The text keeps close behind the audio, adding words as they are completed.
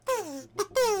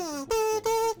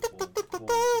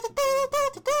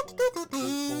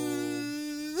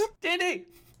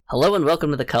Hello and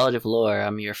welcome to the College of Lore.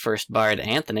 I'm your first bard,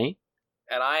 Anthony.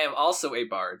 And I am also a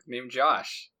bard named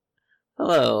Josh.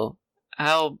 Hello.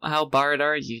 How bard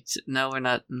are you? No, we're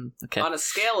not. Okay. On a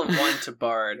scale of 1 to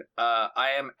bard,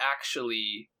 I am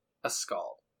actually a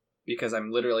skald because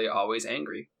I'm literally always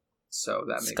angry. So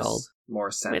that makes Skald. more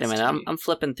sense. Wait a minute. to me. I'm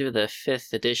flipping through the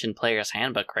 5th edition Player's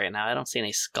Handbook right now. I don't see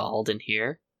any skald in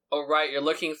here. Oh right, you're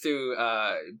looking through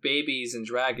Babies and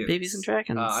Dragons. Babies and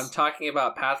Dragons. I'm talking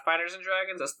about Pathfinders and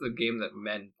Dragons. That's the game that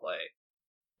men play.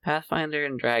 Pathfinder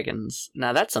and Dragons.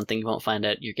 Now that's something you won't find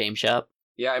at your game shop.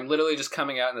 Yeah, I'm literally just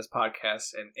coming out in this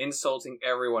podcast and insulting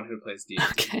everyone who plays D&D.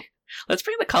 Okay. Let's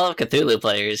bring the Call of Cthulhu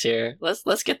players here.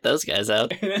 Let's get those guys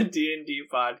out. In a D&D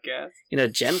podcast. You know,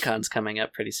 Gen Con's coming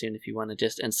up pretty soon. If you want to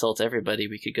just insult everybody,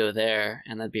 we could go there,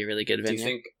 and that'd be a really good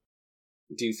venue.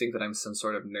 Do you think that I'm some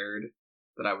sort of nerd?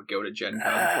 That I would go to Gen Con?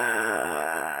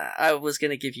 I was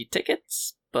going to give you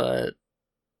tickets, but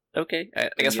okay. I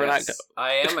guess we're not.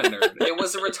 I am a nerd. It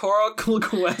was a rhetorical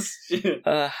question.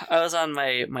 I was on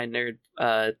my nerd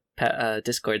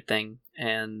Discord thing,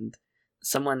 and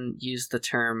someone used the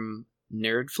term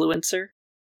nerdfluencer.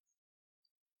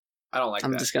 I don't like that.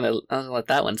 I'm gonna let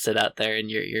that one sit out there in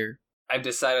your. I've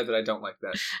decided that I don't like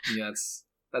that. Yeah,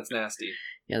 that's nasty.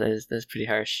 Yeah, that's pretty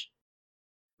harsh.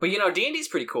 But you know, D&D's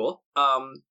pretty cool.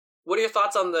 What are your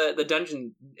thoughts on the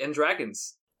Dungeons and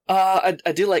Dragons? I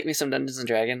do like me some Dungeons and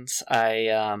Dragons.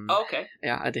 Oh, okay.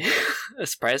 Yeah, I do.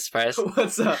 Surprise.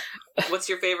 What's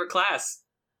your favorite class?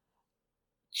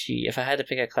 Gee, if I had to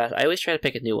pick a class, I always try to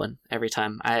pick a new one every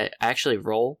time. I actually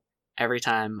roll every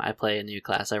time I play a new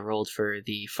class. I rolled for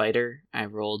the fighter. I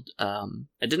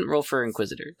didn't roll for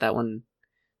Inquisitor. That one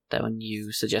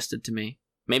you suggested to me.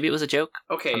 Maybe it was a joke.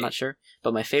 Okay. I'm not sure.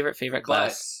 But my favorite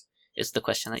class is the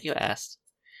question that you asked.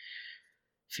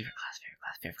 Favorite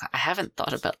class. I haven't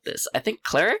thought about this. I think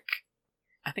Cleric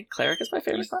is my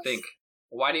favorite class.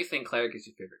 Why do you think Cleric is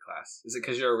your favorite class? Is it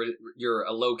because you're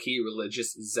a low-key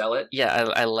religious zealot? Yeah,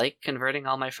 I like converting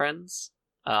all my friends.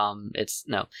 There's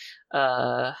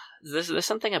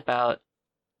something about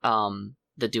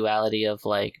the duality of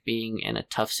like being in a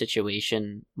tough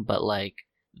situation, but like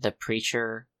the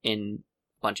preacher in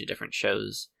bunch of different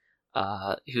shows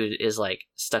who is like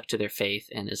stuck to their faith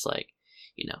and is like,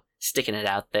 you know, sticking it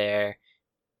out there.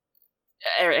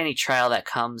 Any trial that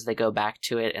comes, they go back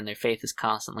to it and their faith is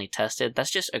constantly tested.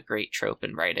 That's just a great trope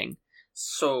in writing.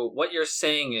 So what you're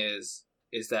saying is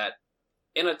that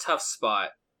in a tough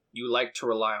spot, you like to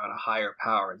rely on a higher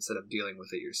power instead of dealing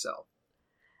with it yourself.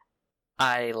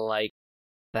 I like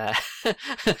that.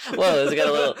 Whoa, this got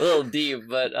a little deep,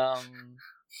 but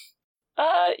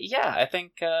yeah, I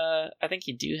think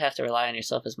you do have to rely on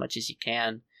yourself as much as you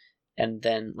can, and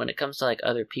then when it comes to like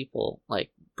other people,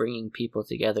 like bringing people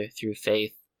together through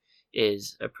faith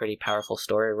is a pretty powerful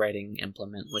story writing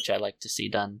implement, which I like to see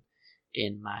done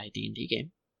in my D&D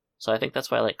game. So I think that's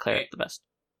why I like Cleric the best.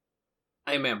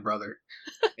 Amen, brother.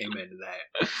 Amen to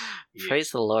that. Yeah.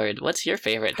 Praise the Lord. What's your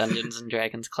favorite Dungeons and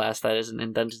Dragons class that isn't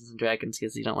in Dungeons and Dragons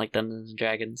because you don't like Dungeons and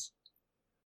Dragons?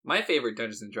 My favorite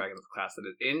Dungeons and Dragons class that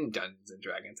is in Dungeons and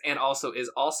Dragons and also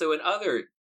in other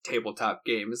tabletop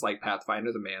games like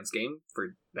Pathfinder, the man's game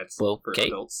for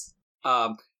adults,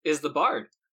 is the Bard.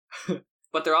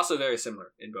 But they're also very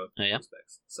similar in both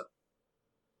respects. So,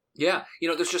 yeah, you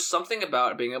know, there's just something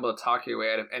about being able to talk your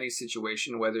way out of any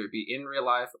situation, whether it be in real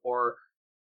life or,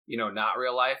 you know, not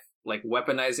real life, like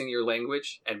weaponizing your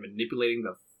language and manipulating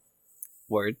the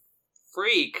word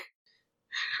freak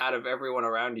out of everyone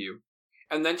around you.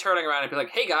 And then turning around and be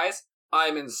like, hey guys,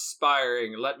 I'm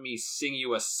inspiring. Let me sing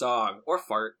you a song. Or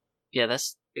fart. Yeah,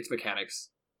 it's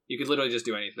mechanics. You could literally just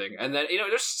do anything. And then, you know,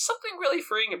 there's something really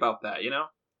freeing about that, you know?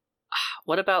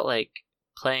 What about, like,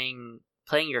 playing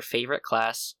your favorite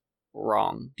class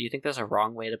wrong? Do you think there's a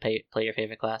wrong way to play your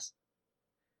favorite class?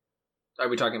 Are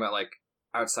we talking about, like,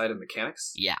 outside of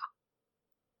mechanics? Yeah.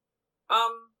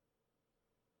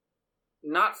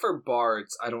 Not for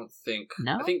bards, I don't think.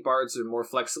 No? I think bards are more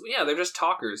flexible. Yeah, they're just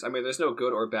talkers. I mean, there's no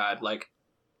good or bad. Like,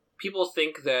 people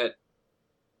think that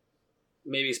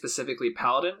maybe specifically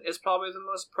Paladin is probably the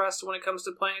most pressed when it comes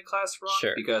to playing a class wrong.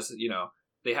 Sure. Because, you know,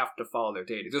 they have to follow their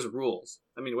deity. There's rules.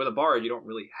 I mean, with a bard, you don't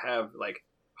really have, like,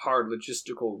 hard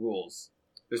logistical rules.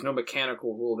 There's no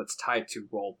mechanical rule that's tied to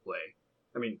roleplay.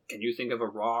 I mean, can you think of a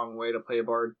wrong way to play a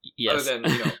bard? Yes. Other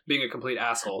than, you know, being a complete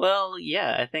asshole. Well,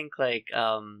 yeah, I think, like,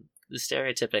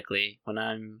 stereotypically, when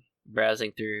I'm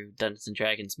browsing through Dungeons and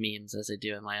Dragons memes, as I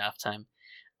do in my off time,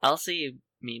 I'll see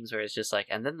memes where it's just like,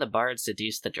 and then the bard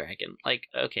seduced the dragon. Like,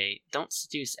 okay, don't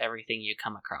seduce everything you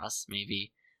come across,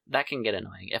 maybe. That can get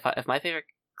annoying. If my favorite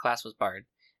class was bard,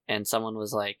 and someone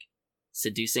was, like,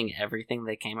 seducing everything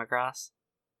they came across,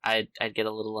 I'd get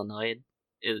a little annoyed.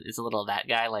 It's a little that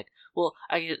guy, like, well,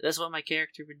 that's what my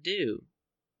character would do.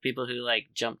 People who like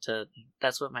jump to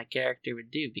that's what my character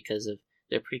would do because of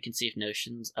their preconceived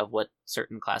notions of what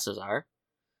certain classes are.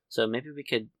 So maybe we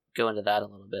could go into that a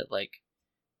little bit. Like,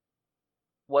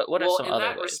 what are some other ways? Well,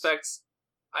 in that respect,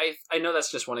 I know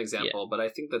that's just one example, but I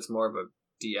think that's more of a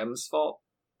DM's fault.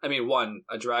 I mean, one,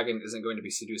 a dragon isn't going to be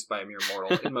seduced by a mere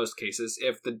mortal in most cases.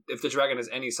 If the dragon has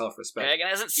any self-respect, dragon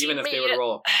hasn't seen even if me they would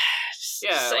roll,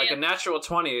 a natural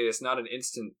 20 is not an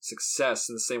instant success.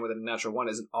 In the same way that a natural 1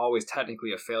 isn't always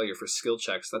technically a failure for skill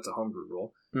checks. That's a homebrew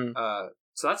rule.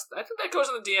 So I think that goes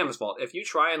on the DM's fault. If you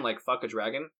try and like fuck a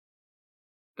dragon,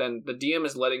 then the DM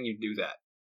is letting you do that.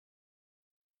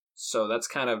 So that's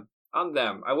kind of on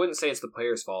them. I wouldn't say it's the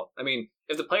player's fault. I mean,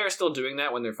 if the player is still doing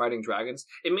that when they're fighting dragons,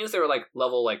 it means they're like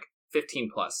level like 15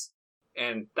 plus.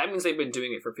 And that means they've been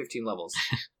doing it for 15 levels.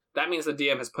 That means the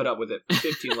DM has put up with it for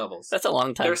 15 levels. That's a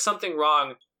long time. There's something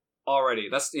wrong already.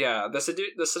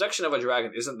 The seduction of a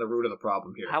dragon isn't the root of the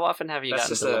problem here. How often have you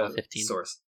gotten to level 15?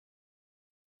 Source.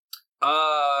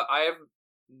 I have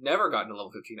never gotten to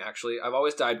level 15, actually. I've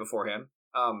always died beforehand.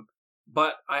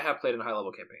 But I have played in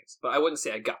high-level campaigns. But I wouldn't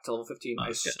say I got to level 15.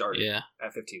 I started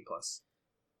at 15+.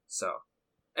 So,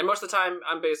 and most of the time,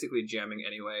 I'm basically jamming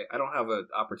anyway. I don't have an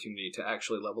opportunity to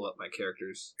actually level up my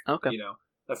characters. Okay. You know,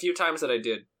 a few times that I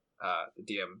did, the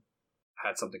DM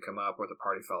had something come up or the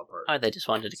party fell apart. Or they just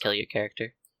wanted to kill your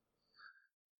character.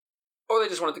 Or they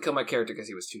just wanted to kill my character because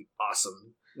he was too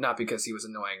awesome. Not because he was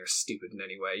annoying or stupid in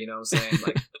any way, you know what I'm saying?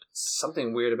 Like,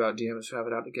 something weird about DMs who have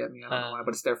it out to get me. I don't know why,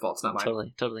 but it's their fault, it's not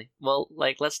mine. Totally. Well,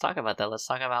 like, let's talk about that. Let's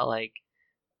talk about, like,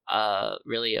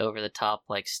 really over-the-top,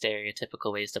 like,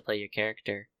 stereotypical ways to play your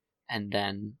character, and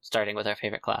then starting with our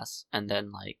favorite class, and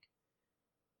then, like,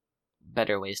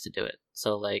 better ways to do it.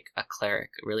 So, like, a cleric.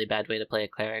 A really bad way to play a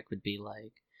cleric would be,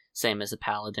 like, same as a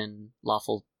paladin,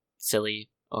 lawful silly,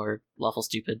 or lawful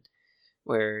stupid,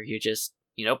 where you just,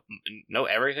 you know, no,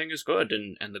 everything is good,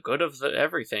 and the good of the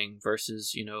everything,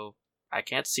 versus, you know, I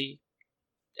can't see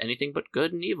anything but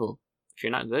good and evil. If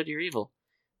you're not good, you're evil.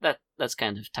 That's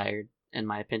kind of tired, in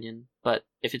my opinion. But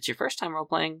if it's your first time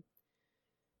role-playing,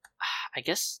 I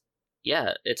guess,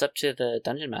 yeah, it's up to the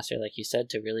Dungeon Master, like you said,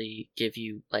 to really give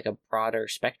you, like, a broader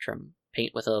spectrum.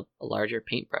 Paint with a larger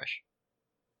paintbrush.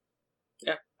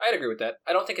 Yeah, I'd agree with that.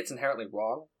 I don't think it's inherently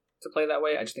wrong to play that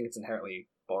way. I just think it's inherently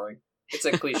boring. It's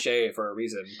a cliche for a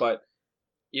reason, but,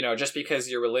 you know, just because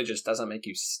you're religious doesn't make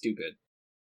you stupid.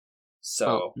 So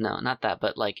well, no, not that,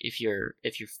 but like if you're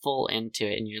full into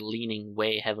it and you're leaning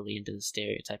way heavily into the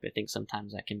stereotype, I think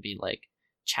sometimes that can be like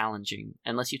challenging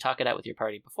unless you talk it out with your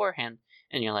party beforehand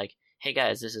and you're like, hey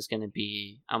guys, I'm gonna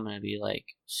be like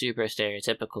super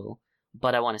stereotypical,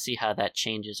 but I want to see how that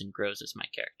changes and grows as my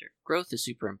character. Growth is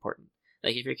super important.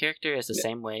 Like if your character is the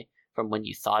same way from when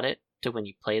you thought it to when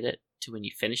you played it to when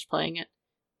you finished playing it,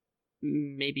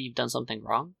 maybe you've done something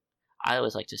wrong. I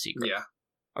always like to see growth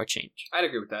or change. I'd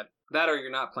agree with that. That or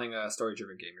you're not playing a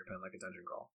story-driven game, you're playing like a dungeon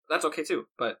crawl. That's okay too,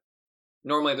 but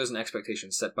normally there's an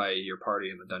expectation set by your party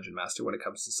and the dungeon master when it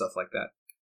comes to stuff like that.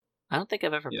 I don't think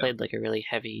I've ever played like a really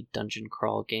heavy dungeon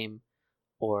crawl game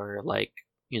or like,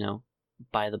 you know,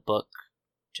 by the book.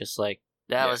 Just like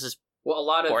let's just a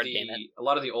lot of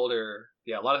the older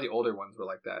ones were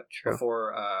like that. True.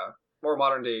 Before more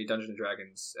modern day Dungeons and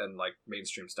Dragons and like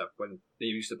mainstream stuff, when they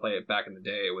used to play it back in the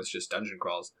day, it was just dungeon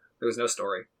crawls. There was no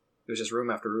story. It was just room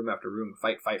after room after room,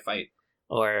 fight.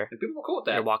 Or and people were cool with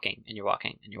that. You're walking and you're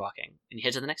walking and you're walking, and you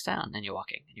head to the next town, and you're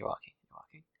walking and you're walking and you're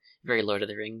walking. Very Lord of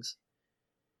the Rings.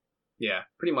 Yeah,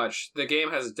 pretty much. The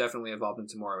game has definitely evolved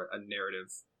into more of a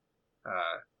narrative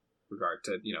regard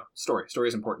to, you know, story. Story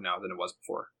is important now than it was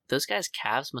before. Those guys'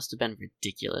 calves must have been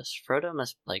ridiculous. Frodo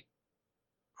must, like,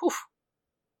 whew.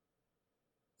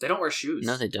 They don't wear shoes.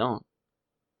 No, they don't.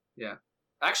 Yeah.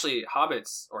 Actually,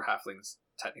 hobbits, or halflings,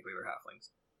 technically they're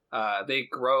halflings, they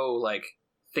grow, like,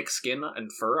 thick skin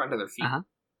and fur under their feet. Uh-huh.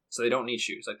 So they don't need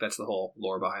shoes. Like, that's the whole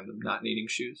lore behind them not needing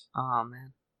shoes. Oh,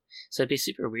 man. So it'd be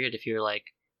super weird if you're like,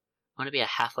 I want to be a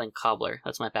halfling cobbler.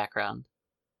 That's my background.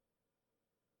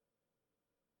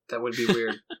 That would be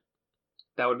weird.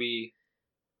 That would be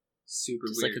super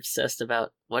just weird. Like obsessed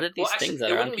about what are these things that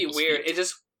it are wouldn't on be weird. feet?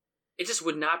 It just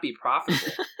would not be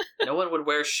profitable. No one would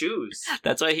wear shoes.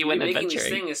 That's why he went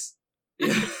adventuring. These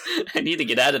I need to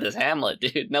get out of this hamlet,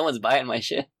 dude. No one's buying my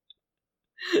shit.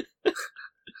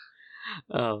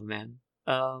 Oh man.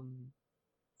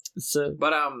 So,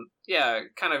 but yeah,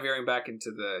 kind of veering back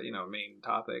into the, you know, main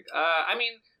topic. I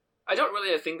mean, I don't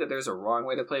really think that there's a wrong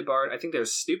way to play Bard. I think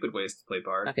there's stupid ways to play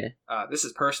Bard. Okay. This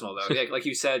is personal though. Like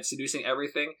you said, seducing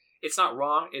everything. It's not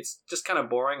wrong. It's just kind of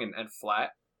boring and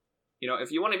flat.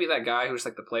 if you want to be that guy who's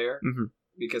like the player, Mm-hmm.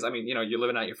 because I mean, you're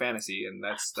living out your fantasy, and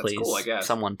that's cool, I guess.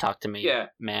 Someone talk to me. Yeah,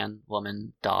 man,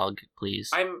 woman, dog,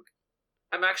 please. I'm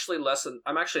actually less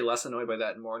annoyed by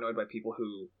that, and more annoyed by people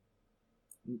who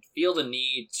feel the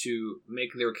need to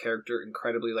make their character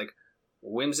incredibly like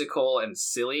whimsical and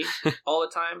silly all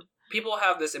the time. People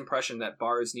have this impression that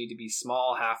bards need to be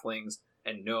small halflings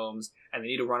and gnomes, and they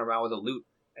need to run around with a lute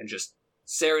and just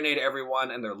serenade everyone,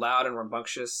 and they're loud and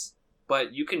rambunctious.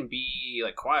 But you can be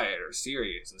like quiet or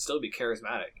serious and still be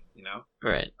charismatic,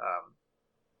 Right.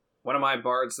 One of my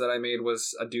bards that I made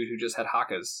was a dude who just had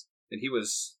hakas, and he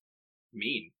was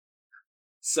mean.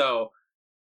 So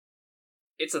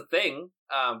it's a thing,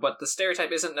 but the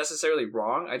stereotype isn't necessarily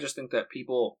wrong. I just think that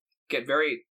people get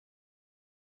very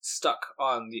stuck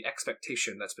on the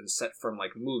expectation that's been set from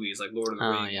like movies like Lord of the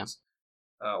Rings,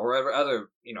 or other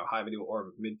high medieval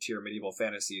or mid-tier medieval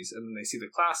fantasies, and then they see the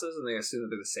classes and they assume that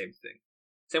they're the same thing.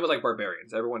 Same with like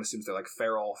barbarians. Everyone assumes they're like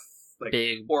feral, like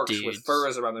big orcs dudes with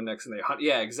furs around their necks and they hunt.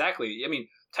 Yeah, exactly. I mean,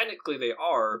 technically they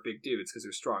are big dudes because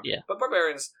they're strong. Yeah. But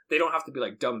barbarians, they don't have to be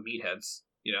like dumb meatheads.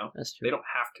 That's true. They don't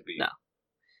have to be. No.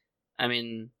 I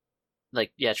mean,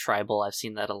 like, yeah, tribal, I've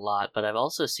seen that a lot, but I've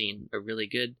also seen a really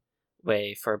good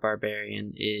way for a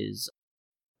barbarian is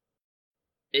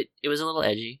it was a little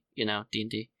edgy,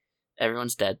 D&D.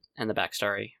 Everyone's dead, and the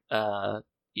backstory.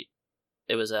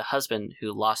 It was a husband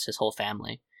who lost his whole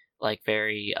family, like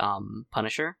very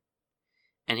Punisher,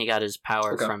 and he got his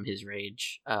power from his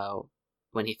rage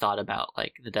when he thought about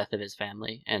like the death of his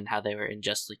family and how they were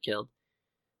unjustly killed,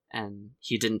 and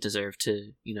he didn't deserve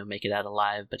to make it out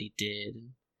alive, but he did.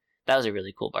 That was a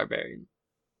really cool barbarian.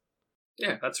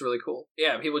 Yeah, that's really cool.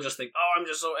 Yeah, people just think, oh, I'm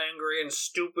just so angry and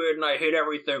stupid and I hate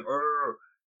everything.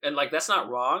 And like, that's not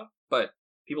wrong, but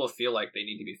people feel like they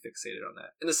need to be fixated on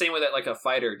that. In the same way that like a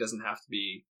fighter doesn't have to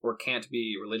be or can't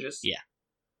be religious. Yeah.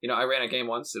 I ran a game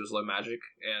once, it was low magic,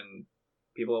 and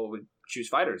people would choose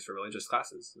fighters for religious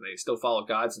classes. They still followed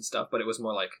gods and stuff, but it was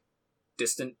more like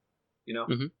distant,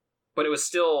 Mm-hmm. But it was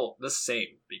still the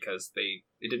same because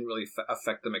it didn't really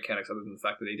affect the mechanics other than the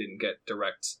fact that they didn't get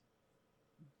direct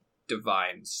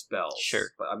divine spells. Sure.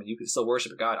 But I mean, you can still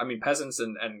worship a god. I mean, peasants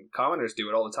and commoners do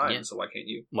it all the time, so why can't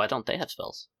you? Why don't they have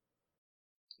spells?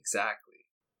 Exactly.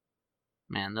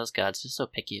 Man, those gods are so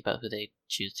picky about who they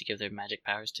choose to give their magic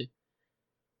powers to.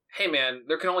 Hey man,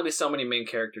 there can only be so many main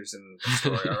characters in the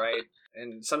story, alright?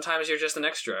 And sometimes you're just an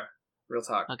extra. Real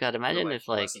talk. Oh god, imagine if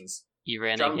like lessons. You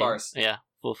ran Drum a game. bars. Yeah.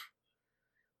 Oof.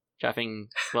 Dropping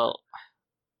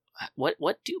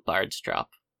what do bards drop?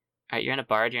 Alright, you're in a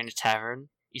bard, you're in a tavern,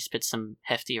 you spit some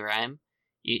hefty rhyme.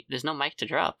 There's no mic to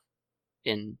drop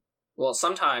in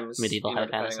sometimes medieval high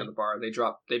depending fantasy. on the bard, they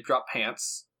drop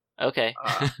pants. Okay.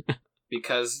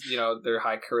 Because they're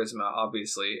high charisma,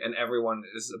 obviously, and everyone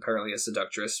is apparently a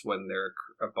seductress when they're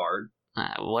a bard.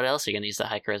 What else are you gonna use the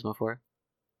high charisma for?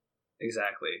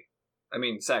 Exactly. I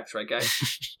mean, sex, right, guys?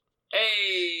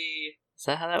 Hey! Is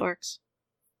that how that works?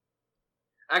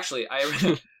 Actually,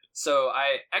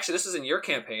 this was in your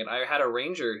campaign. I had a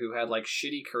ranger who had like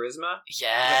shitty charisma.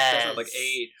 Yes. Like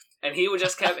 8, and he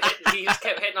just kept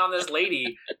hitting on this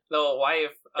lady, the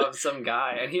wife of some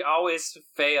guy, and he always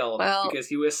failed because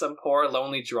he was some poor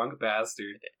lonely drunk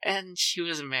bastard. And she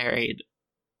was married.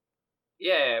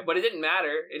 Yeah, but it didn't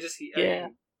matter. It just you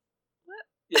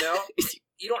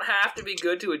don't have to be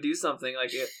good to do something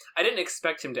like it. I didn't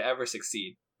expect him to ever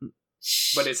succeed,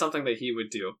 but it's something that he would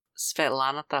do.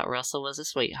 Svetlana thought Russell was a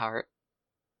sweetheart.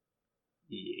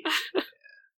 Yeah.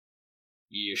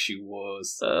 Yeah, she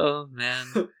was. Oh,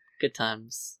 man. Good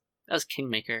times. That was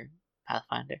Kingmaker,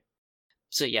 Pathfinder.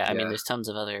 So, I mean, there's tons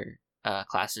of other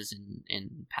classes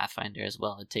in Pathfinder as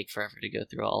well. It'd take forever to go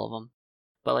through all of them.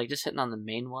 But, like, just hitting on the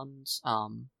main ones,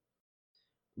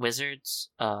 wizards,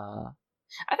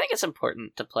 I think it's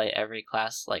important to play every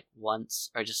class, like,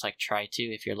 once, or just, like, try to,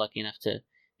 if you're lucky enough to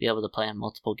be able to play on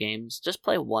multiple games. Just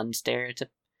play one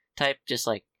stereotype, just,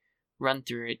 like, run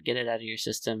through it, get it out of your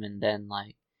system, and then,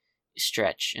 like,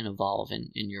 stretch and evolve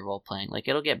in your role-playing. Like,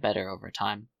 it'll get better over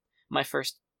time. My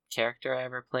first character I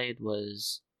ever played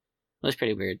was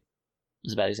pretty weird. It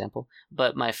was a bad example.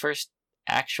 But my first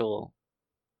actual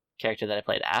character that I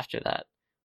played after that.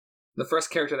 The first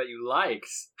character that you liked.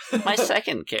 My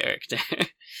second character.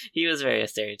 He was very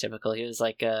stereotypical. He was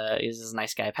like, he was this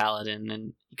nice guy paladin,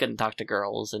 and he couldn't talk to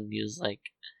girls, and he was like,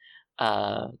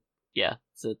 so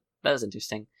that was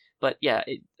interesting. But yeah,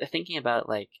 thinking about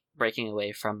like breaking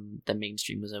away from the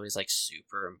mainstream was always like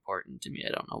super important to me.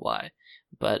 I don't know why,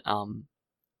 but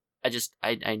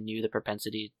I knew the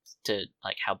propensity to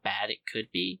like how bad it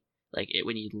could be like it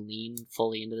when you lean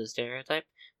fully into the stereotype,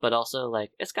 but also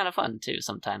like it's kind of fun too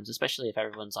sometimes, especially if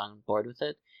everyone's on board with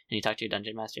it and you talk to your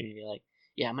dungeon master and you're like,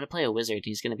 yeah, I'm gonna play a wizard.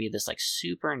 He's gonna be this like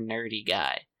super nerdy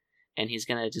guy, and he's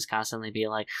gonna just constantly be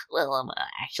like, well,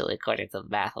 actually, according to the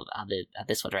math of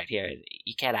this one right here,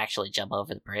 you can't actually jump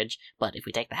over the bridge, but if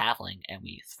we take the halfling and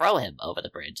we throw him over the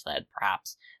bridge, then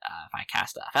perhaps if I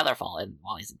cast a featherfall and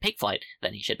while he's in peak flight,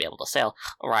 then he should be able to sail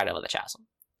right over the chasm.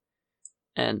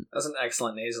 And that's an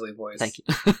excellent nasally voice. Thank you.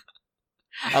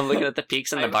 I'm looking at the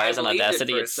peaks and the bars on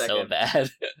Audacity. It's so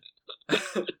bad.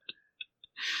 I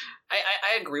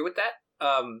agree with that.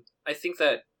 I think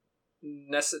that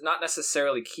not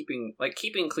necessarily keeping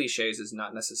cliches is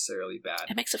not necessarily bad.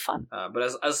 It makes it fun. But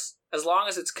as long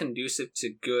as it's conducive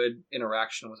to good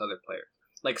interaction with other players.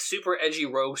 Like super edgy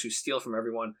rogues who steal from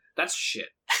everyone, that's shit.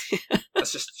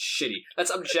 That's just shitty.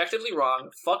 That's objectively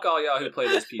wrong. Fuck all y'all who play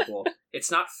those people.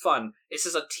 It's not fun. This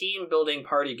is a team building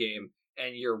party game,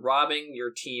 and you're robbing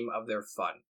your team of their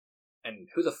fun. And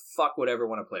who the fuck would ever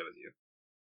want to play with you?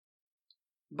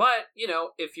 But, you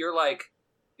know, if you're like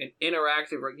an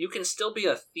interactive, you can still be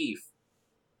a thief,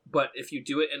 but if you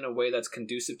do it in a way that's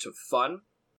conducive to fun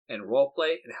and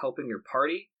roleplay and helping your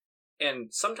party,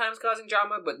 and sometimes causing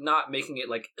drama, but not making it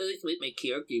like, it's what my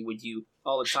character would do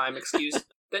all the time excuse,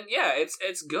 then yeah,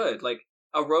 it's good. Like,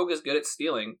 a rogue is good at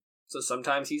stealing, so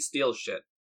sometimes he steals shit,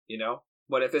 you know?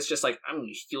 But if it's just like, I'm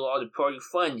gonna steal all the party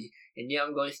funds, and then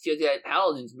I'm gonna steal that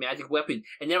paladin's magic weapon,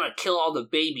 and then I'm gonna kill all the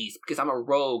babies because I'm a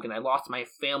rogue and I lost my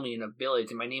family in a village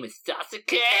and my name is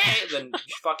Sasuke, then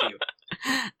fuck you.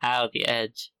 Out the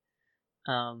edge.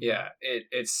 Yeah,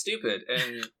 it's stupid,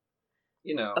 and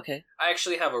you know, okay. I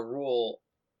actually have a rule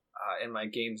in my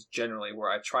games generally where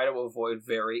I try to avoid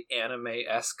very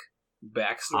anime-esque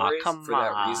backstories for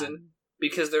that reason,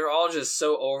 because they're all just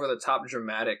so over-the-top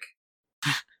dramatic.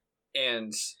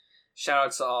 And shout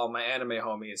out to all my anime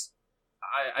homies.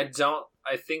 I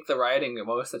think the writing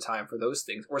most of the time for those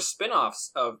things, or spin-offs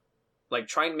of, like,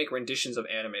 trying to make renditions of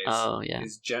animes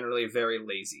is generally very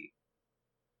lazy.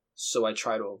 So I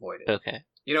try to avoid it. Okay.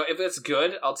 You know, if it's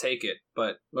good, I'll take it,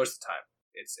 but most of the time,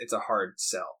 it's a hard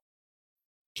sell.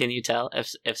 Can you tell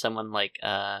if someone, like,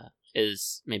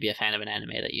 is maybe a fan of an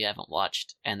anime that you haven't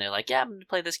watched, and they're like, yeah, I'm gonna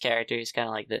play this character, he's kind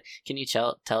of like the... Can you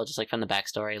tell just, like, from the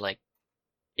backstory, like,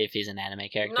 if he's an anime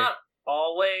character? Not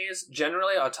always.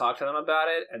 Generally, I'll talk to them about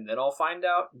it, and then I'll find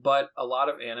out. But a lot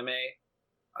of anime,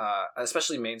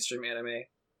 especially mainstream anime,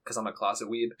 because I'm a closet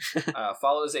weeb,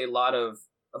 follows a lot of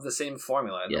the same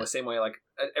formula in the same way like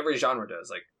every genre does.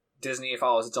 Like Disney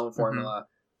follows its own formula.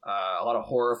 A lot of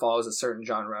horror follows a certain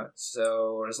genre.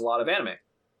 So there's a lot of anime.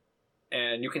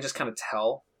 And you can just kind of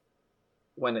tell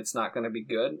when it's not going to be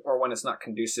good or when it's not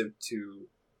conducive to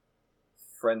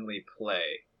friendly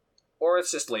play. Or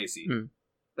it's just lazy.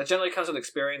 That generally comes with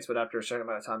experience, but after a certain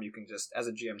amount of time, you can just, as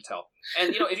a GM, tell.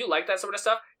 And, you know, if you like that sort of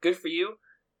stuff, good for you.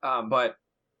 But,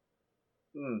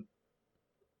 you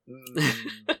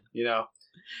know.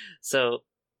 So,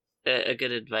 a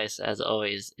good advice, as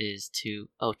always, is to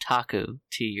otaku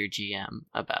to your GM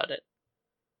about it.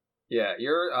 Yeah,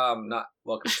 you're not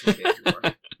welcome to the game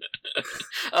anymore.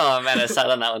 Oh, man, I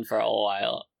sat on that one for a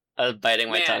while. I was biting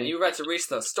my tongue. You got to reach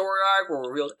the story arc where we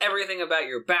revealed everything about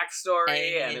your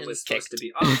backstory, and it was supposed to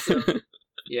be awesome.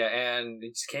 Yeah, and you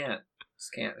just can't.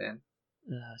 Just can't, man.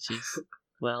 Oh, jeez.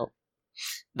 Well,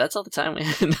 that's all the time we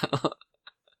have.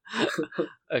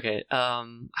 Okay,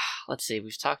 let's see.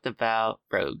 We've talked about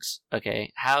rogues.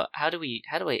 Okay, how do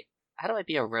I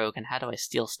be a rogue, and how do I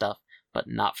steal stuff, but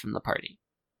not from the party?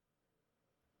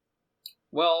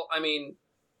 Well, I mean,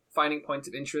 finding points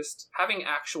of interest, having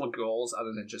actual goals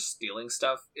other than just stealing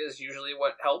stuff is usually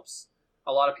what helps.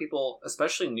 A lot of people,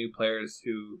 especially new players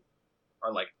who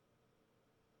are like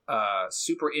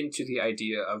super into the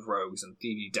idea of rogues and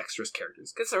thievy, dexterous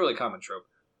characters, because it's a really common trope,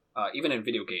 even in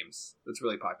video games. It's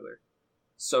really popular.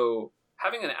 So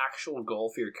having an actual goal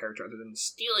for your character other than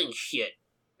stealing shit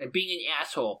and being an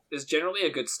asshole is generally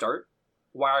a good start.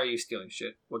 Why are you stealing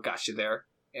shit? What got you there?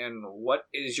 And what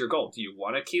is your goal? Do you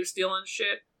want to keep stealing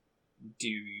shit? Do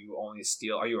you only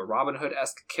steal? Are you a Robin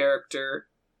Hood-esque character?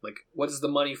 Like, what is the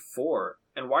money for?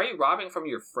 And why are you robbing from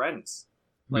your friends?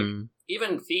 Like,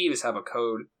 even thieves have a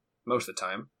code most of the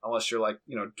time, unless you're like,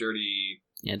 you know, dirty,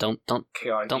 chaotic, don't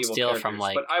evil steal characters. from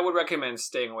like. But I would recommend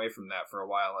staying away from that for a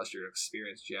while, unless you're an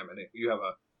experienced GM and you have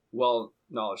a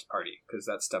well-knowledged party, because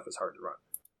that stuff is hard to run.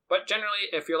 But generally,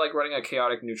 if you're like running a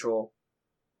chaotic neutral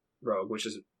rogue, which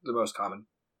is the most common,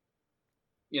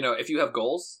 you know, if you have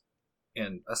goals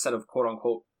and a set of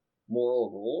quote-unquote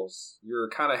moral rules, you're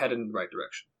kind of headed in the right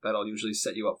direction. That'll usually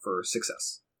set you up for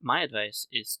success. My advice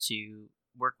is to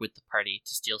work with the party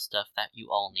to steal stuff that you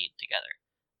all need together.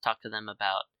 Talk to them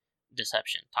about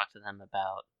deception. Talk to them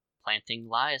about planting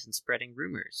lies and spreading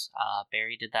rumors.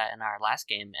 Barry did that in our last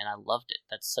game, and I loved it.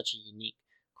 That's such a unique,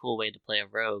 cool way to play a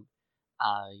rogue,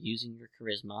 using your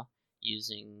charisma,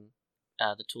 using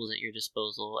the tools at your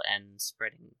disposal, and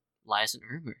spreading lies and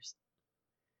rumors.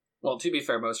 Well, to be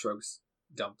fair, most rogues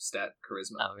dump stat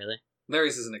charisma. Oh, really?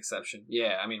 Larry's is an exception.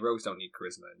 Yeah, I mean, rogues don't need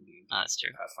charisma in D&D. That's true.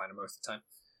 Pathfinder most of the time.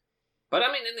 But,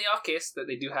 I mean, in the off case that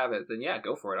they do have it, then yeah,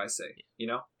 go for it, I say. You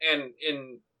know? And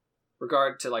in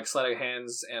regard to, like, sleight of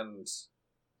hands and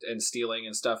stealing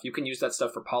and stuff, you can use that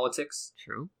stuff for politics.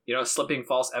 True. You know, slipping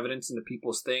false evidence into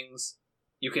people's things.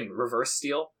 You can reverse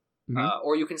steal.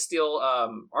 Or you can steal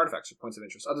artifacts or points of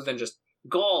interest, other than just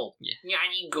gold. Yeah,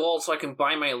 I need gold so I can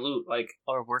buy my loot. Like,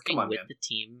 or working with the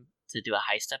team to do a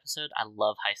heist episode. I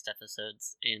love heist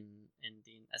episodes in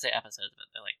I say episodes, but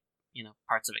they're like, you know,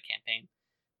 parts of a campaign.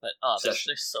 But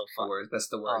they're so fun. That's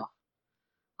the word.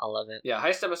 I love it. Yeah,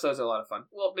 heist episodes are a lot of fun.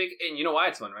 Well, and you know why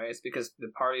it's fun, right? It's because the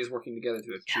party is working together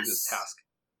to achieve this task,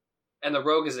 and the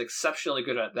rogue is exceptionally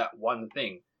good at that one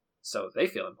thing. So they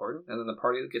feel important, and then the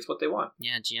party gets what they want.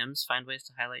 Yeah, GMs find ways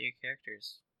to highlight your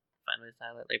characters. Find ways to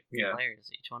highlight your players,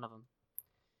 each one of them.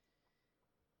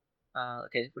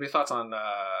 Okay. What are your thoughts on,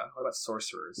 what about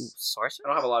sorcerers? Ooh, sorcerers? I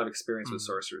don't have a lot of experience with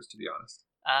sorcerers, to be honest.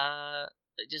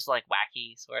 Just like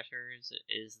wacky sorcerers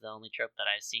is the only trope that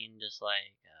I've seen, just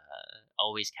like,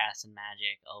 always casting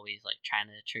magic, always like trying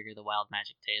to trigger the wild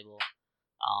magic table,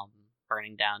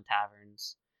 burning down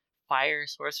taverns. Fire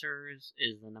sorcerers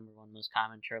is the number one most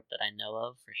common trope that I know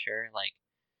of, for sure. Like,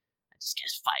 I just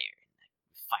cast fire and I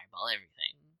fireball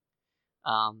everything.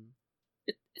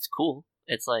 It's cool.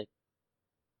 It's like,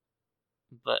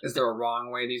 but is there a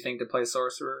wrong way, do you think, to play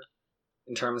sorcerer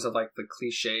in terms of like the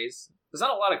cliches? There's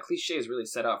not a lot of cliches really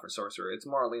set out for sorcerer. It's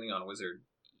more leaning on wizard.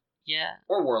 Yeah.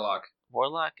 Or warlock.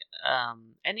 Warlock.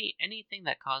 Anything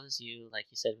that causes you, like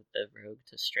you said with the rogue,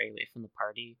 to stray away from the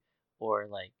party, or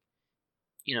like,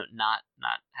 you know, not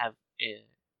have a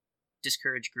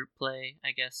discourage group play,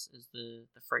 I guess is the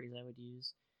phrase I would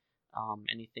use.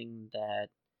 Anything that,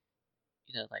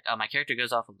 you know, like, oh, my character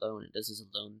goes off alone and does his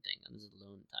alone thing, and this is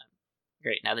alone time.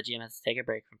 Great, now the GM has to take a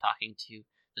break from talking to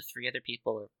the 3 other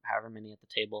people, or however many at the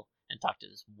table, and talk to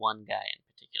this one guy in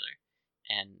particular.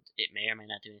 And it may or may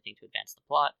not do anything to advance the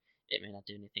plot. It may not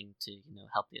do anything to, you know,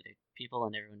 help the other people,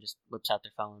 and everyone just whips out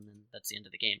their phone, and that's the end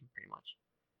of the game, pretty much.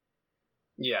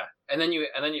 Yeah, and then you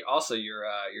also your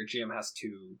GM has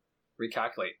to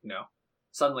recalculate. You know,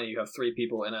 suddenly you have 3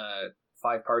 people in a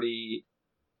 5-party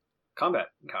combat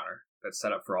encounter that's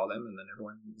set up for all them, and then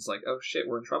everyone's like, "Oh shit,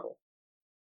 we're in trouble."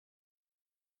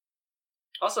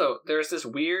 Also, there's this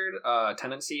weird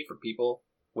tendency for people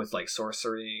with like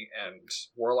sorcery and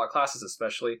warlock classes,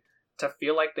 especially, to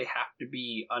feel like they have to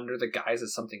be under the guise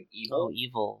of something evil. Oh,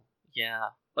 evil, yeah.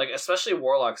 Like, especially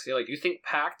warlocks, like, you think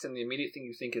pact, and the immediate thing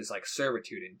you think is, like,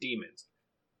 servitude and demons.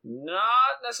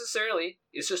 Not necessarily.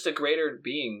 It's just a greater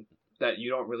being that you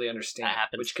don't really understand. That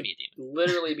happens which to could be a demon.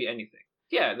 Literally be anything.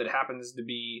 Yeah, that happens to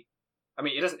be... I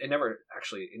mean, it never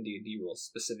actually, in D&D rules,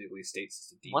 specifically states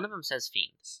it's a demon. One of them says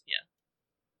fiends, yeah.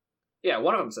 Yeah,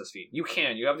 one of them says fiend. You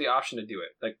have the option to do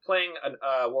it. Like, playing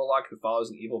a warlock who follows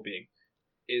an evil being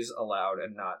is allowed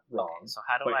and not wrong. Okay, so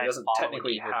how do I it doesn't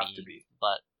technically have to be,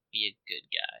 but be a good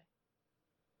guy?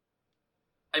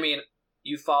 I mean,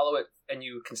 you follow it and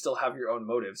you can still have your own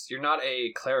motives. You're not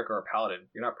a cleric or a paladin.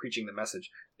 You're not preaching the message.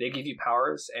 They give you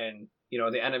powers, and, you know,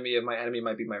 the enemy of my enemy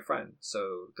might be my friend.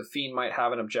 So the fiend might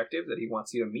have an objective that he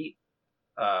wants you to meet.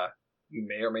 You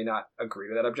may or may not agree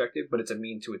to that objective, but it's a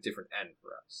mean to a different end for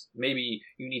us. Maybe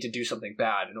you need to do something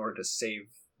bad in order to save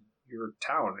your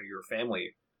town or your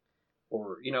family.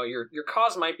 Or, you know, your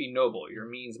cause might be noble, your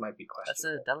means might be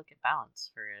questionable. That's a delicate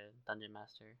balance for a dungeon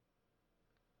master.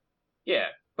 Yeah,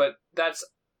 but that's,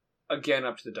 again,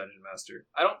 up to the dungeon master.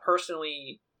 I don't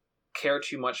personally care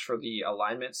too much for the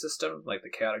alignment system, like the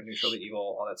chaotic, neutral, the evil,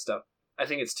 all that stuff. I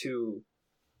think it's too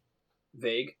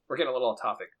vague. We're getting a little off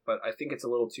topic, but I think it's a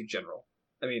little too general.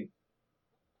 I mean,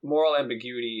 moral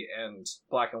ambiguity and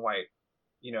black and white,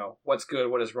 you know, what's good,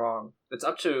 what is wrong. Is it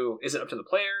up to the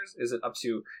players? Is it up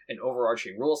to an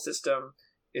overarching rule system?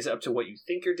 Is it up to what you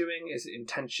think you're doing? Is it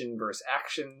intention versus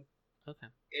action? Okay.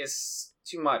 It's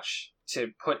too much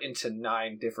to put into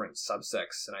 9 different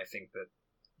subsects, and I think that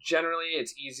generally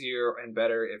it's easier and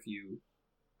better if you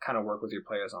kind of work with your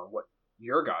players on what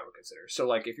your god would consider. So,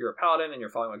 like, if you're a paladin and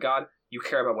you're following a god, you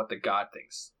care about what the god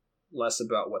thinks, less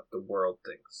about what the world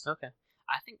thinks. Okay.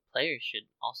 I think players should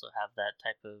also have that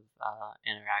type of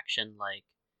interaction, like,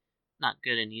 not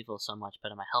good and evil so much,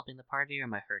 but am I helping the party or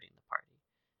am I hurting the party?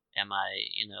 Am I,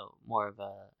 more of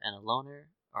a loner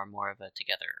or more of a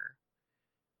togetherer?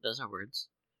 Those are words.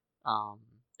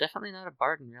 Definitely not a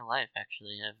bard in real life.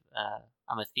 Actually,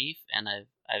 I'm a thief, and I've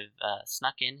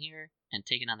snuck in here and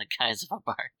taken on the guise of a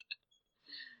bard.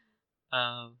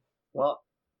 Well,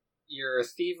 your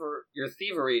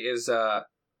thievery is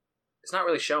it's not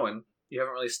really showing. You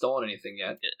haven't really stolen anything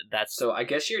yet. So I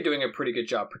guess you're doing a pretty good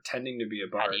job pretending to be a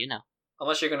bard. How do you know?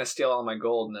 Unless you're going to steal all my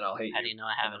gold, and then I'll hate you. How do you know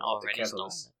I haven't already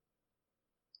stolen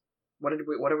it?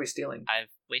 What are we stealing? I've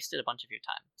wasted a bunch of your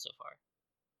time so far.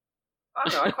 I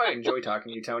don't know. I quite enjoy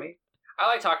talking to you, Tony. I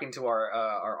like talking to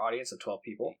our audience of 12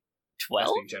 people. 12?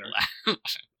 That's being generous.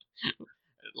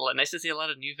 Nice to see a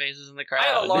lot of new faces in the crowd. I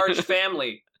have a large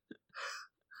family.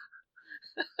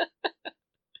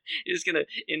 You're just gonna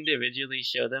individually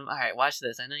show them. All right, watch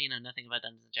this. I know you know nothing about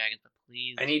Dungeons and Dragons, but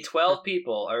please. I need 12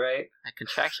 people. All right. I'm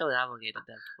contractually obligated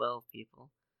to have 12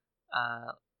 people.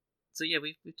 So yeah,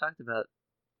 we've talked about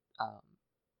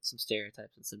some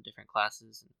stereotypes and some different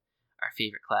classes and our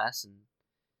favorite class and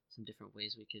some different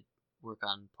ways we could work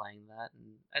on playing that.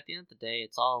 And at the end of the day,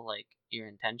 it's all like your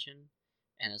intention,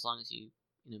 and as long as you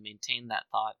maintain that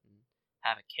thought and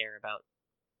have a care about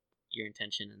your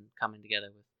intention and coming together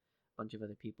with a bunch of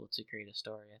other people to create a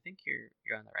story, I think you're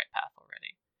on the right path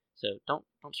already. So don't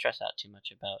stress out too much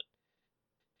about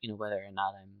whether or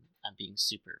not I'm being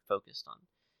super focused on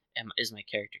is my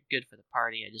character good for the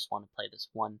party. I just want to play this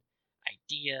one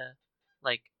idea.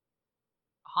 Like,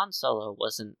 Han Solo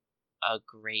wasn't a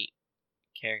great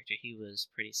character. He was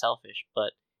pretty selfish,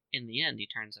 but in the end he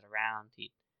turns it around.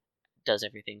 He does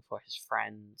everything for his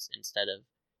friends instead of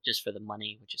just for the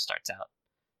money, which it starts out,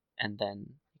 and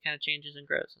then he kind of changes and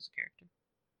grows as a character.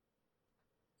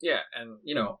 Yeah, and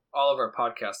all of our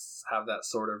podcasts have that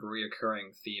sort of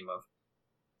reoccurring theme of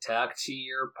talk to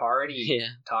your party,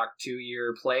 talk to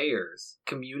your players.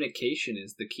 Communication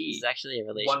is the key. It's actually a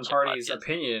relationship. One party's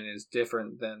opinion is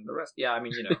different than the rest. Yeah, I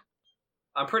mean,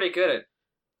 I'm pretty good at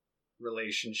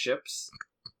relationships.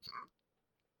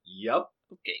 Yup.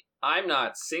 Okay. I'm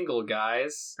not single,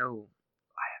 guys. Oh.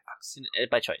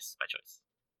 By choice.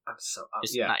 I'm so...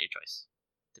 it's not your choice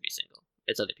to be single.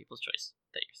 It's other people's choice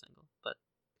that you're single, but...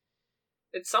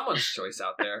 It's someone's choice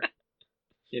out there.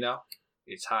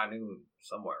 It's high noon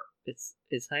somewhere. It's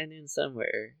high noon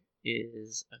somewhere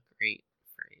is a great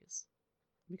phrase.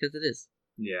 Because it is.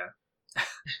 Yeah.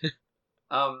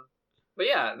 But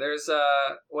yeah, there's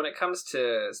when it comes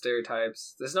to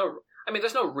stereotypes, there's no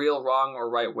real wrong or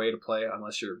right way to play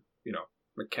unless you're,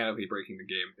 mechanically breaking the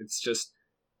game. It's just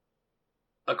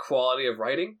a quality of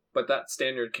writing, but that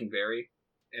standard can vary,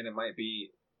 and it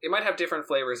might have different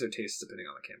flavors or tastes depending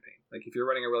on the campaign. Like if you're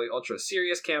running a really ultra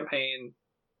serious campaign,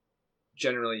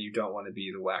 generally you don't want to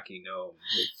be the wacky gnome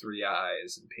with 3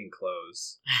 eyes and pink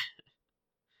clothes.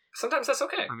 Sometimes that's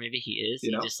okay. Or maybe he is.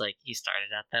 He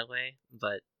started out that way,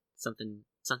 but something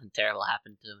terrible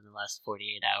happened to him in the last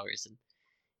 48 hours, and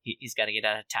he's got to get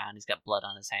out of town. He's got blood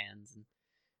on his hands, and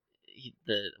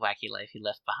the wacky life he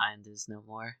left behind is no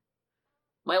more.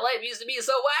 My life used to be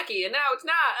so wacky, and now it's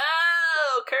not.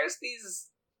 Oh, curse these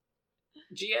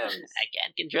GMs. I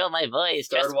can't control my voice.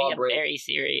 Trust me, I'm very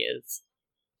serious.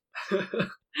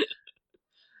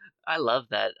 I love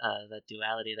that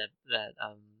duality that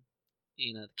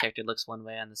the character looks one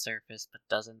way on the surface but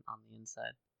doesn't on the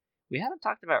inside. We haven't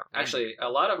talked about actually a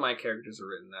lot of my characters are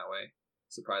written that way,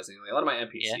 surprisingly. A lot of my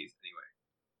NPCs anyway.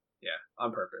 Yeah,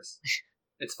 on purpose.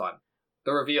 It's fun.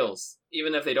 The reveals,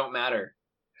 even if they don't matter,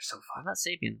 they're so fun. What about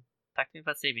Sabian? Talk to me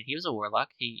about Sabian. He was a warlock.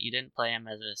 You didn't play him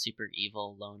as a super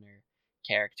evil loner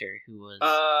character who was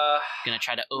gonna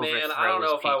try to overthrow his I don't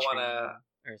know if I want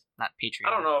to, or not Patreon.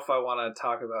 I don't know if I want to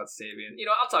talk about Sabian.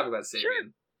 I'll talk about Sabian. Sure.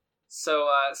 So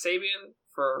Sabian,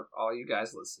 for all you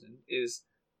guys listening, is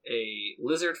a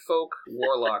lizard folk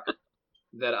warlock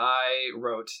that I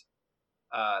wrote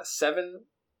 7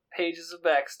 pages of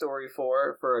backstory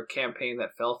for a campaign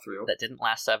that fell through. That didn't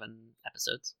last 7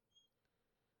 episodes.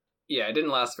 Yeah, it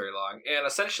didn't last very long. And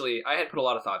essentially, I had put a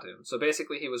lot of thought to him. So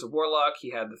basically, he was a warlock,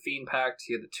 he had the Fiend Pact,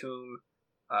 he had the Tomb,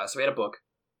 so he had a book.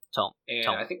 Tome. And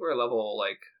I think we're level,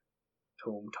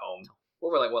 Tome.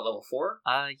 What, level 4?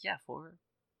 Yeah, 4.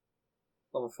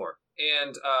 Level 4.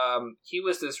 And he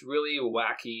was this really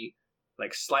wacky,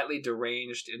 slightly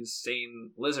deranged,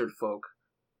 insane lizard folk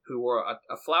who wore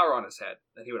a flower on his head,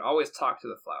 and he would always talk to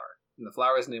the flower. And the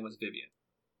flower's name was Vivian.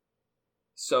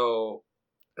 So,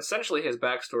 essentially his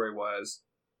backstory was,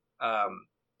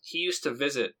 he used to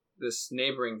visit this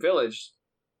neighboring village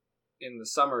in the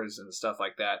summers and stuff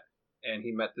like that, and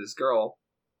he met this girl.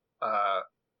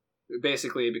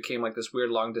 Basically, it became this weird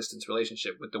long-distance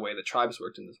relationship with the way the tribes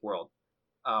worked in this world.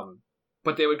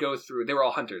 But they would go through. They were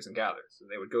all hunters and gatherers, and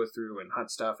they would go through and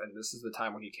hunt stuff. And this is the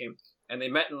time when he came, and they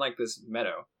met in like this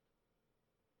meadow.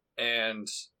 And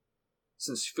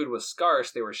since food was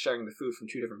scarce, they were sharing the food from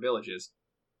 2 different villages.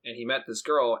 And he met this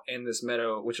girl in this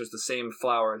meadow, which was the same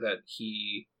flower that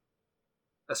he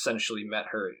essentially met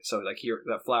her. So like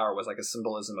that flower was like a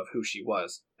symbolism of who she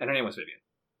was, and her name was Vivian.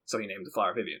 So he named the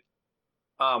flower Vivian.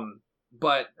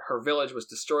 But her village was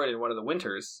destroyed in one of the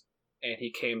winters, and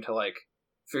he came to like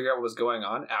figure out what was going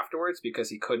on afterwards because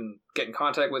he couldn't get in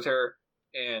contact with her,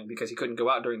 and because he couldn't go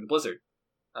out during the blizzard.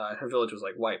 Her village was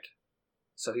like wiped.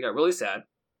 So he got really sad,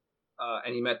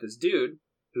 and he met this dude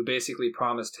who basically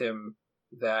promised him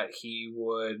that he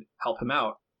would help him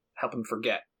out, help him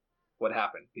forget what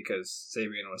happened, because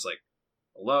Sabian was like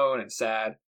alone and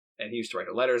sad, and he used to write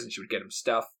her letters and she would get him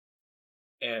stuff.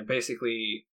 And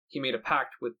basically he made a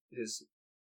pact with his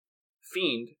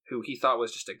fiend, who he thought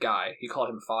was just a guy. He called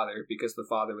him father because the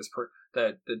father was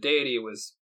the deity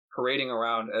was parading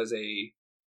around as a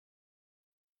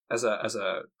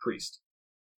priest.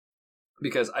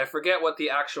 Because I forget what the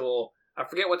actual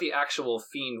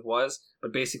fiend was,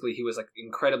 but basically he was like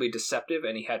incredibly deceptive,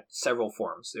 and he had several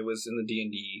forms. It was in the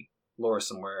D&D lore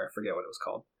somewhere. I forget what it was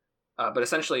called. But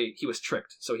essentially he was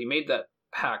tricked. So he made that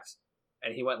pact,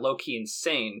 and he went low-key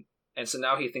insane, and so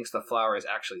now he thinks the flower is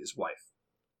actually his wife.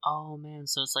 Oh man,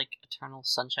 so it's like Eternal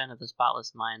Sunshine of the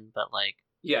Spotless Mind, but like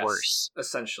worse.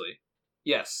 Essentially.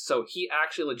 Yes, so he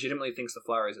actually legitimately thinks the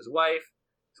flower is his wife,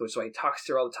 so which is why he talks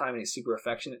to her all the time, and he's super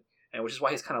affectionate, and which is why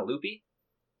he's kind of loopy.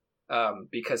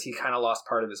 Because he kind of lost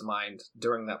part of his mind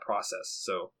during that process.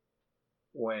 So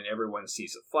when everyone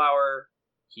sees a flower,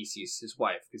 he sees his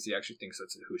wife, because he actually thinks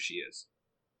that's who she is.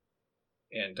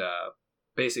 And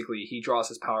basically he draws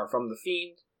his power from the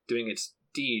fiend doing its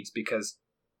deeds, because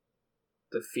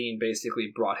the fiend basically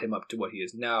brought him up to what he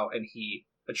is now, and he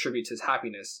attributes his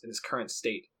happiness in his current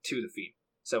state to the fiend.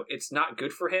 So it's not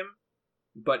good for him,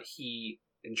 but he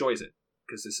enjoys it,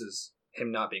 because this is him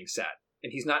not being sad.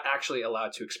 And he's not actually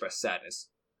allowed to express sadness.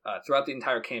 Throughout the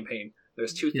entire campaign,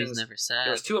 there's two things. Never sad.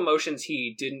 There's 2 emotions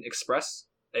he didn't express,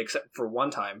 except for one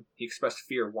time. He expressed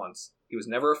fear once. He was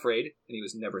never afraid, and he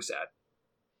was never sad.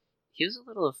 He was a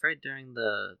little afraid during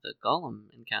the golem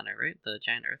encounter, right? The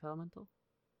giant earth elemental?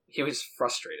 He was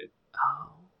frustrated.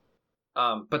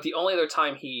 Oh. But the only other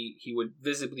time he would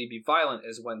visibly be violent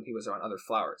is when he was around other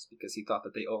flowers, because he thought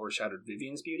that they overshadowed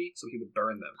Vivian's beauty, so he would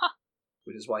burn them. Huh.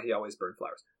 Which is why he always burned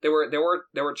flowers. There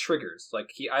were triggers.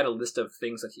 Like I had a list of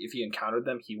things that if he encountered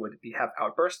them, he would have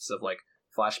outbursts of like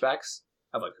flashbacks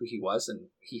of like who he was, and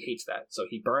he hates that. So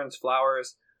he burns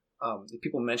flowers. If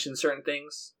people mention certain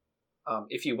things,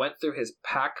 if you went through his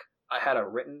pack, I had a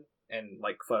written and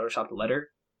like photoshopped letter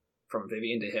from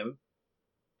Vivian to him,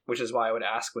 which is why I would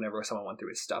ask whenever someone went through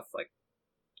his stuff, like,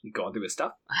 you going through his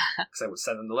stuff? Because I would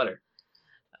send them the letter.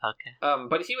 Okay.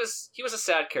 But he was a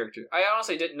sad character. I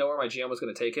honestly didn't know where my GM was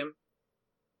going to take him,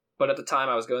 but at the time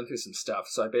I was going through some stuff,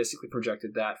 so I basically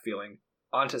projected that feeling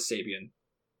onto Sabian,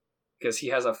 because he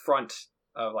has a front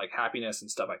of like happiness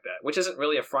and stuff like that, which isn't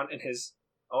really a front in his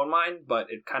own mind, but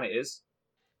it kind of is.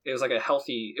 It was like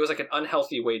an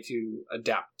unhealthy way to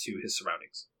adapt to his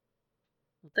surroundings.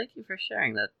 Well, thank you for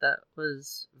sharing that. That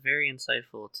was very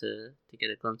insightful to get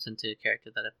a glimpse into a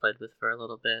character that I've played with for a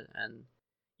little bit, and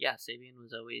yeah, Sabian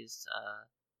was always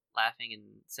laughing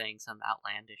and saying some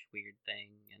outlandish weird thing,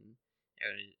 and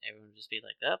everyone would just be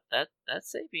like, "Oh,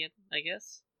 that's Sabian, I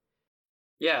guess."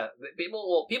 Yeah,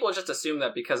 people just assume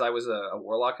that because I was a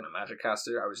warlock and a magic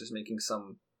caster, I was just making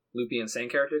some loopy insane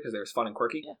character because they were fun and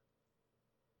quirky.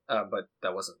 Yeah. But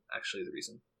that wasn't actually the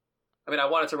reason. I mean, I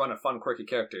wanted to run a fun, quirky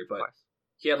character, but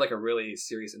he had like a really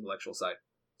serious intellectual side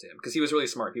to him, because he was really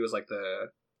smart. He was like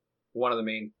one of the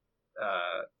main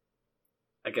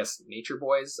I guess nature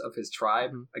boys of his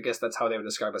tribe. Mm-hmm. I guess that's how they would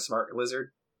describe a smart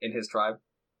lizard in his tribe,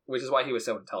 which is why he was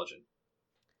so intelligent.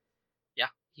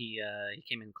 Yeah, he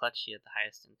came in clutch. He had the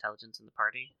highest intelligence in the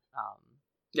party.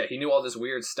 Yeah, he knew all this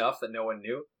weird stuff that no one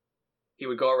knew. He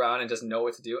would go around and just know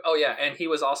what to do. Oh yeah, and he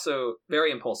was also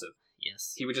very impulsive.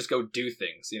 Yes. He would just go do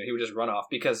things. He would just run off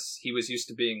because he was used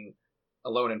to being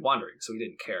alone and wandering, so he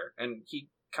didn't care. And he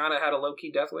kind of had a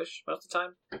low-key death wish most of the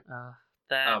time.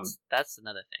 That's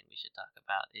another thing we should talk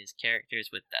about, is characters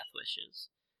with death wishes.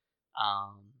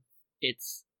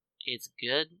 It's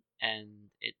good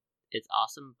and it's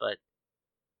awesome, but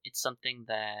it's something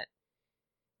that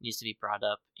needs to be brought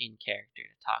up in character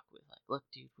to talk with. Like, look,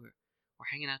 dude, we're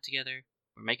hanging out together,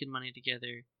 we're making money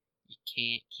together. You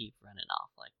can't keep running off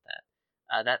like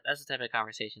that. That's the type of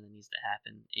conversation that needs to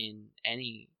happen in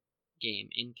any game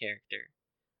in character.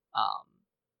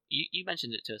 you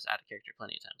mentioned it to us out of character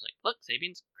plenty of times. Like, look,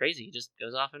 Sabian's crazy. He just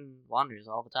goes off and wanders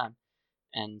all the time.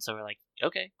 And so we're like,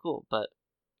 okay, cool. But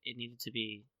it needed to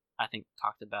be, I think,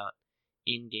 talked about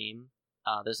in game.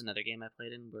 There's another game I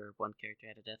played in where one character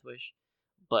had a death wish,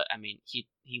 but I mean, he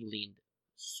leaned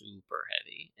super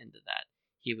heavy into that.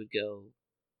 He would go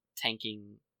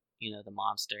tanking, the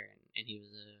monster, and he was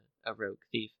a rogue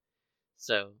thief,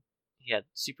 so he had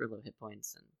super low hit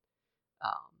points, and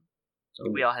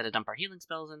we all had to dump our healing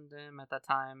spells into him at that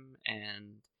time,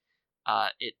 and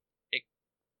it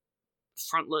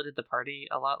front loaded the party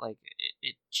a lot. Like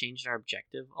it changed our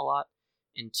objective a lot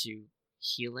into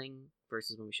healing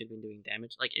versus when we should have been doing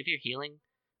damage. Like if you're healing,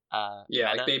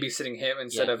 meta, like babysitting him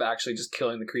instead of actually just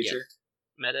killing the creature.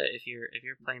 Yeah. Meta, if you're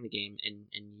playing the game and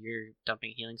you're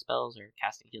dumping healing spells or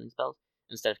casting healing spells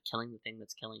instead of killing the thing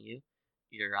that's killing you,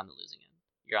 you're on the losing end.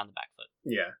 You're on the back foot.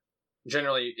 Yeah.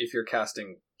 Generally, if you're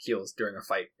casting heals during a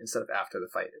fight instead of after the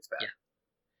fight, it's bad.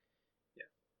 Yeah.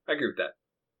 I agree with that.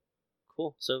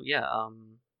 Cool. So yeah,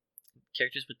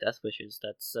 characters with death wishes.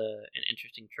 That's an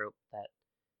interesting trope that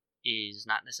is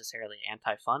not necessarily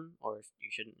anti-fun, or you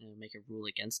shouldn't make a rule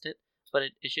against it, but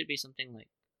it should be something like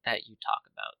that you talk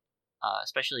about,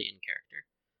 especially in character.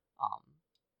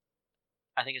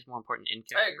 I think it's more important in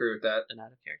character. I agree with that. Than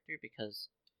out of character, because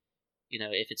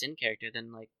if it's in character,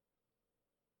 then like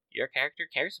your character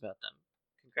cares about them.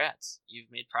 Congrats,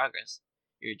 you've made progress.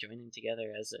 You're joining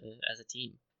together as a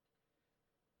team.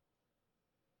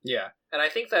 Yeah, and I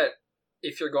think that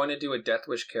if you're going to do a Death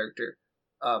Wish character,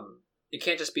 it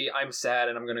can't just be, I'm sad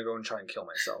and I'm going to go and try and kill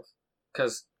myself.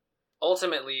 Because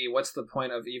ultimately, what's the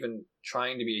point of even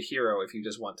trying to be a hero if you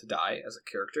just want to die as a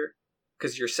character?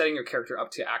 Because you're setting your character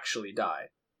up to actually die.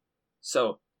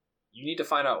 So, you need to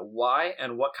find out why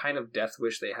and what kind of Death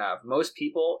Wish they have. Most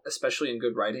people, especially in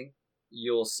good writing,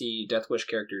 you'll see Death Wish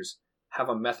characters have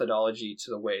a methodology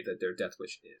to the way that their Death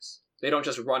Wish is. They don't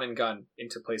just run and gun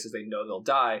into places they know they'll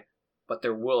die, but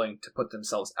they're willing to put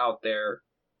themselves out there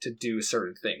to do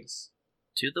certain things.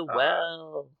 To the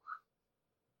well.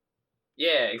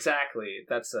 Yeah, exactly.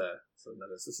 This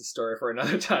is a story for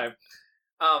another time.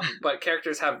 But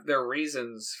characters have their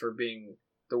reasons for being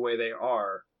the way they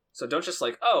are. So don't just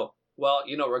like, oh, well,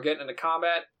 we're getting into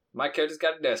combat. My character's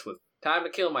got a death wish. Time to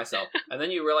kill myself. And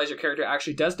then you realize your character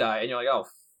actually does die, and you're like, oh,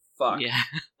 fuck. Yeah.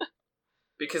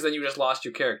 Because then you just lost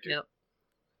your character. Yep.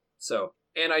 So,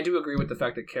 and I do agree with the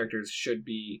fact that characters should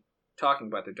be talking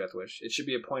about their death wish. It should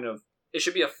be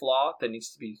a flaw that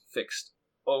needs to be fixed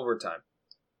over time.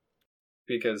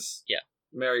 Because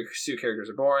Mary Sue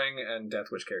characters are boring, and Death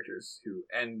Wish characters who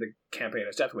end the campaign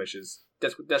as Death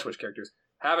Wish characters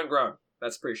haven't grown.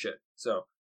 That's pretty shit. So,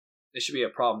 it should be a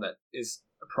problem that is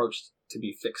approached to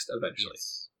be fixed eventually.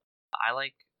 Yes. I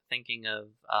like thinking of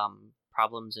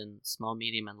problems in small,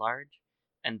 medium, and large,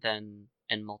 and then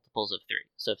in multiples of 3.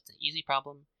 So if it's an easy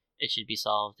problem, it should be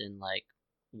solved in like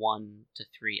 1 to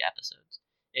 3 episodes.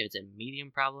 If it's a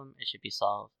medium problem, it should be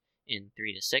solved in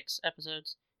 3 to 6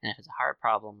 episodes. And if it's a hard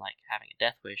problem, like having a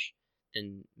death wish,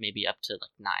 then maybe up to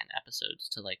like 9 episodes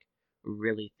to like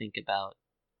really think about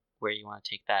where you want to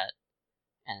take that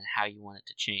and how you want it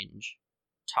to change.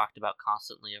 Talked about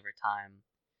constantly over time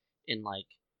in like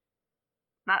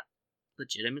not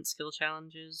legitimate skill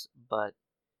challenges, but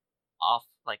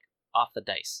off the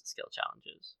dice skill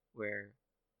challenges where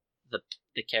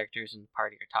the characters in the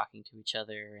party are talking to each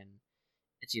other, and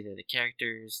it's either the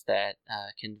characters that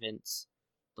convince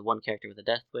the one character with a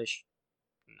death wish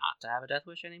not to have a death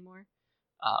wish anymore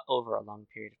over a long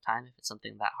period of time if it's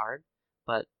something that hard.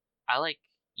 But I like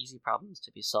easy problems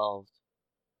to be solved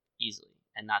easily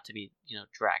and not to be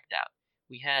dragged out.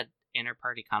 We had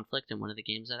inter-party conflict in one of the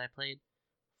games that I played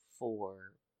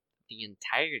for the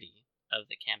entirety of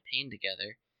the campaign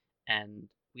together, and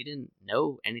we didn't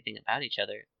know anything about each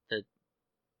other. The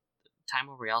time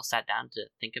where we all sat down to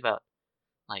think about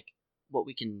like what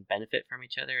we can benefit from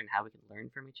each other and how we can learn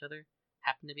from each other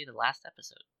happened to be the last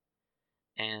episode,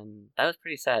 and that was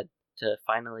pretty sad to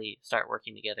finally start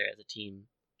working together as a team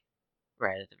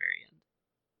right at the very end.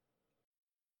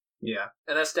 Yeah,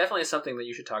 and that's definitely something that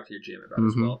you should talk to your GM about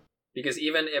as well. Because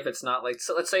even if it's not like,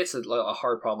 so let's say it's a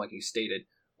hard problem like you stated,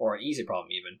 or an easy problem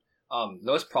even,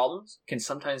 those problems can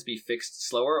sometimes be fixed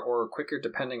slower or quicker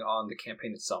depending on the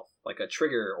campaign itself. Like a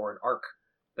trigger or an arc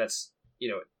that's,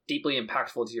 deeply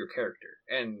impactful to your character.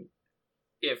 And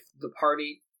if the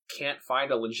party can't find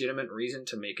a legitimate reason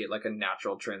to make it like a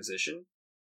natural transition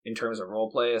in terms of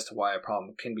roleplay as to why a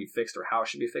problem can be fixed or how it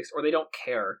should be fixed, or they don't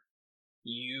care,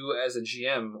 you as a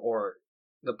GM or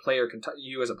the player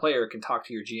you as a player can talk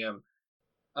to your GM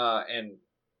and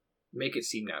make it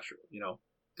seem natural.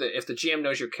 If the GM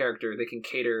knows your character, they can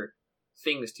cater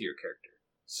things to your character.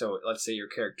 So let's say your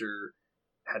character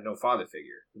had no father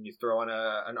figure, and you throw in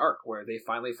an arc where they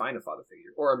finally find a father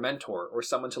figure, or a mentor, or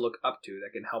someone to look up to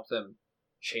that can help them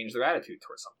change their attitude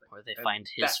towards something. Or they find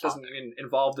his that father. Doesn't even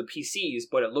involve the PCs,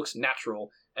 but it looks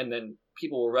natural, and then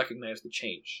people will recognize the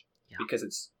change because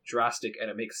it's drastic and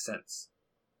it makes sense.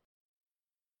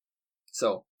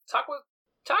 So talk with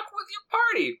your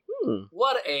party.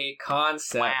 What a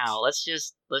concept! Wow, let's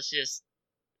just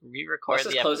re-record the episode.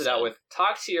 Let's just close it out with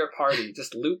talk to your party.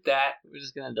 Just loop that. We're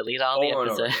just gonna delete all the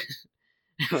episodes.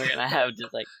 We're gonna have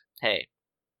just like, hey,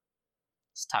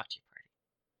 let's talk to your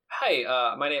party.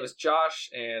 Hi, my name is Josh,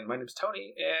 and my name is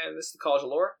Tony, and this is the College of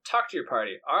Lore. Talk to your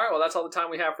party. All right, well, that's all the time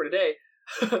we have for today.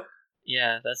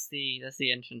 Yeah, that's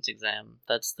the entrance exam.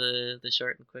 That's the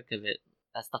short and quick of it.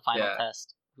 That's the final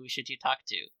test. Who should you talk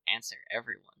to? Answer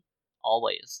everyone.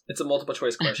 Always. It's a multiple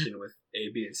choice question with A,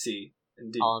 B, and C.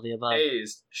 And D. All of the above. A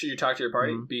is, should you talk to your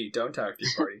party? Mm-hmm. B, don't talk to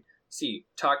your party. C,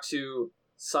 talk to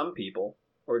some people.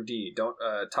 Or D, don't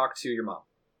talk to your mom.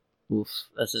 Oof,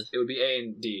 It would be A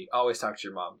and D. Always talk to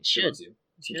your mom. She loves you.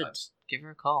 Sometimes. Give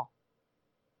her a call.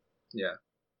 Yeah.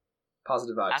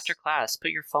 Positive vibes. After class,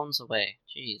 put your phones away.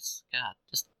 Jeez, God,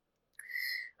 just...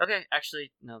 Okay,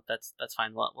 actually, no, that's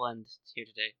fine. We'll end here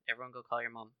today. Everyone go call your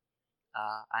mom.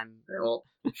 Well,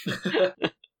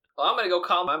 I'm gonna go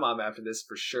call my mom after this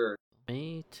for sure.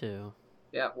 Me too.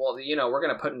 Yeah, well, we're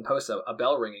gonna put in post a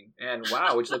bell ringing, and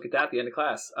wow, would you look at that at the end of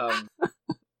class?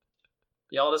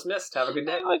 Y'all dismissed. Have a good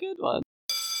day. Have a good one.